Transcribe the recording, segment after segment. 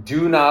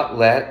Do not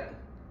let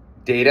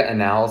data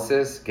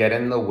analysis get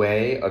in the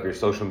way of your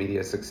social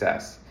media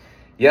success.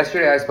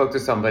 Yesterday, I spoke to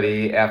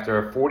somebody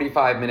after a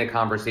 45-minute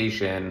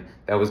conversation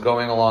that was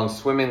going along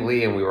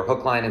swimmingly, and we were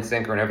hook, line, and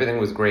sinker, and everything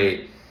was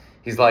great.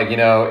 He's like,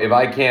 if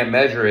I can't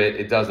measure it,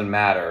 it doesn't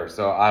matter,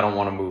 so I don't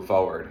want to move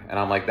forward. And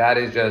I'm like, that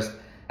is just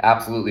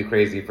absolutely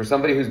crazy. For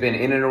somebody who's been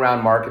in and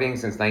around marketing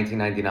since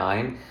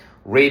 1999,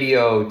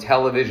 radio,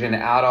 television,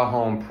 out of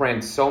home,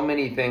 print, so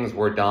many things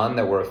were done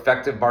that were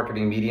effective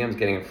marketing mediums,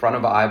 getting in front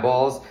of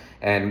eyeballs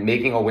and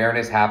making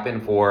awareness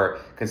happen for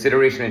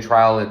consideration and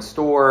trial in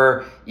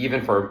store,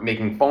 even for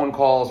making phone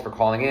calls, for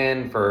calling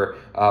in, for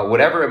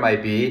whatever it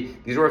might be.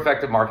 These were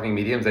effective marketing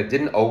mediums that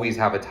didn't always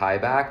have a tie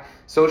back.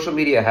 Social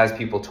media has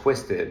people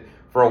twisted.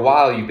 For a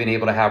while, you've been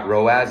able to have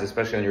ROAS,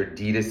 especially on your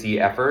D2C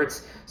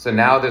efforts. So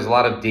now there's a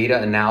lot of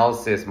data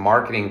analysis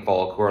marketing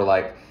folk who are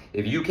like,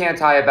 if you can't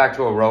tie it back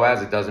to a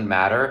ROAS, it doesn't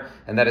matter.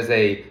 And that is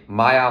a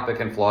myopic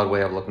and flawed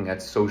way of looking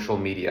at social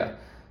media.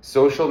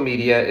 Social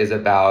media is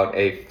about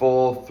a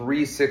full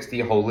 360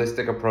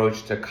 holistic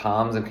approach to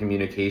comms and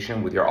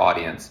communication with your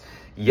audience.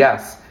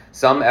 Yes,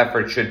 some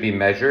effort should be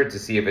measured to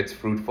see if it's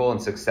fruitful and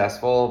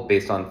successful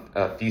based on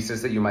a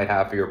thesis that you might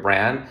have for your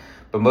brand.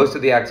 But most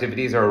of the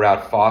activities are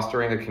around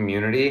fostering a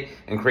community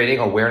and creating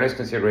awareness,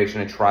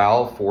 consideration, and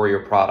trial for your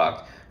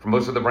product. For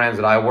most of the brands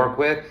that I work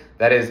with,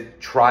 that is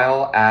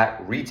trial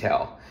at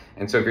retail.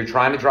 And so if you're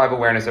trying to drive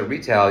awareness at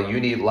retail, you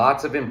need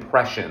lots of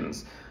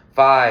impressions,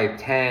 5,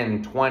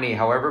 10, 20,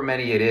 however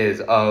many it is,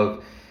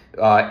 of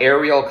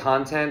aerial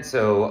content.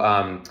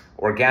 So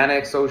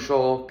organic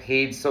social,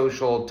 paid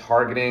social,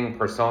 targeting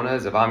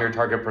personas. If I'm your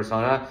target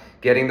persona,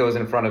 getting those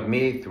in front of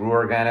me through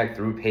organic,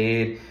 through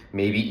paid,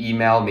 maybe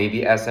email,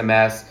 maybe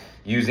SMS,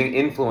 using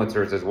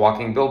influencers as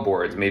walking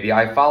billboards. Maybe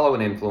I follow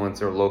an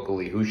influencer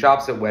locally who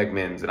shops at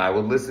Wegmans, and I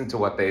will listen to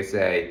what they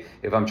say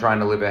if I'm trying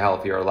to live a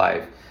healthier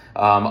life.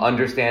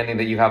 Understanding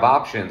that you have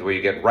options where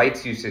you get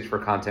rights usage for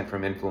content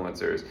from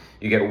influencers.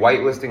 You get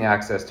whitelisting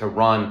access to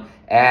run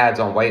ads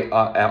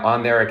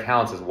on their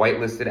accounts as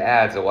whitelisted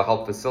ads that will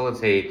help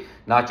facilitate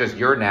not just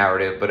your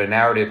narrative, but a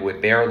narrative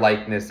with their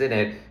likeness in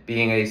it,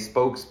 being a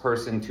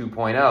spokesperson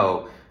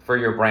 2.0 for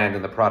your brand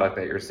and the product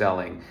that you're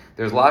selling.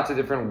 There's lots of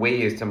different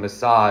ways to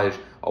massage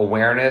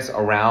awareness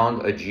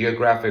around a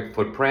geographic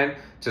footprint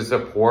to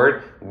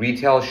support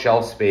retail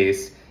shelf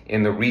space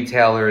in the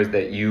retailers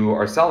that you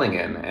are selling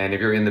in. And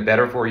if you're in the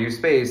better for you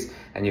space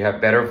and you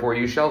have better for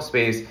you shelf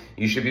space,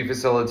 you should be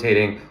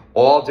facilitating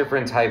all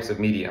different types of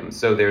mediums.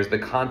 So there's the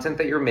content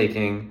that you're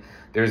making,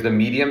 there's the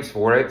mediums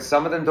for it.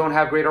 Some of them don't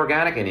have great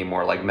organic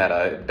anymore, like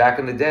Meta. Back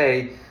in the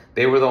day,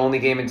 they were the only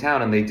game in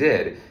town, and they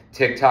did.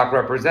 TikTok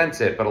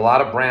represents it, but a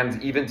lot of brands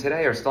even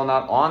today are still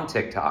not on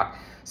TikTok.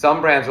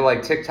 Some brands are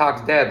like,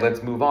 TikTok's dead,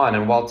 let's move on.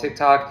 And while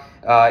TikTok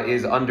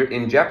is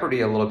in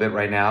jeopardy a little bit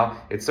right now,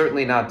 it's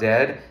certainly not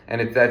dead. And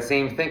it's that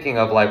same thinking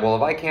of like, well,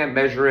 if I can't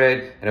measure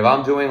it, and if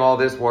I'm doing all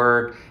this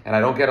work and I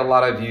don't get a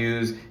lot of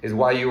views, is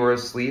why you were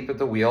asleep at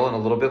the wheel and a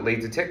little bit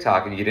late to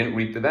TikTok and you didn't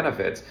reap the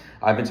benefits.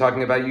 I've been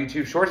talking about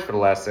YouTube Shorts for the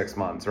last 6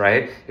 months,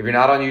 right? If you're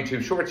not on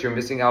YouTube Shorts, you're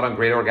missing out on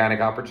great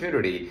organic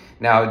opportunity.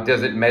 Now,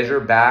 does it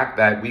measure back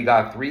that we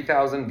got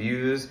 3,000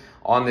 views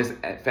on this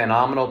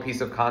phenomenal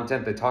piece of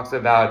content that talks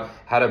about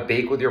how to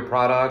bake with your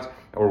product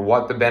or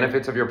what the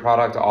benefits of your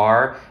product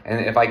are?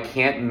 And if I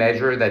can't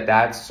measure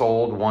that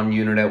sold 1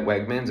 unit at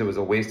Wegmans, it was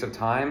a waste of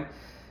time.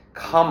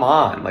 Come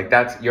on, like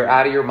you're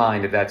out of your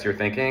mind if that's your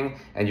thinking,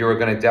 and you're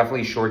going to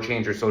definitely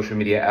shortchange your social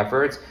media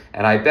efforts.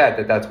 And I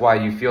bet that's why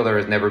you feel there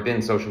has never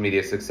been social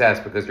media success,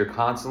 because you're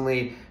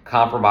constantly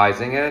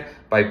compromising it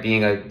by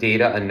being a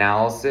data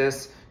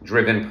analysis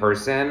driven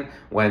person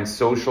when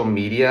social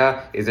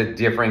media is a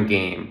different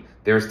game.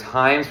 There's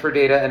times for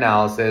data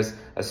analysis,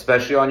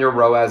 especially on your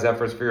ROAS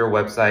efforts for your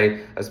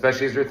website,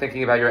 especially as you're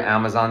thinking about your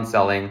Amazon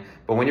selling.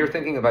 But when you're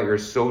thinking about your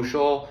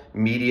social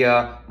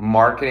media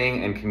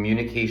marketing and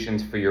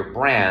communications for your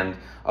brand,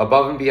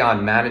 above and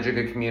beyond managing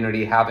a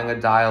community, having a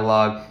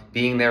dialogue,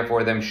 being there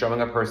for them,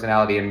 showing a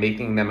personality, and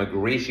making them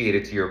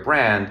ingratiated to your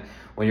brand,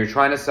 when you're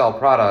trying to sell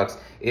products,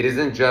 it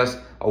isn't just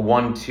a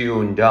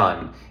 1-2 and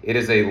done. It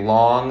is a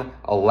long,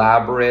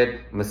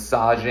 elaborate,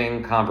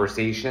 massaging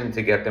conversation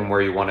to get them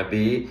where you want to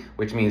be,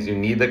 which means you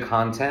need the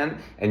content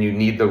and you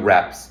need the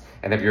reps.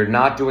 And if you're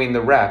not doing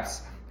the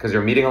reps, because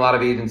you're meeting a lot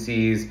of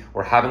agencies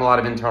or having a lot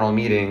of internal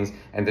meetings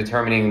and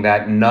determining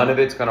that none of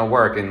it's going to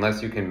work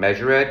unless you can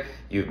measure it,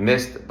 you've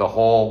missed the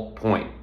whole point.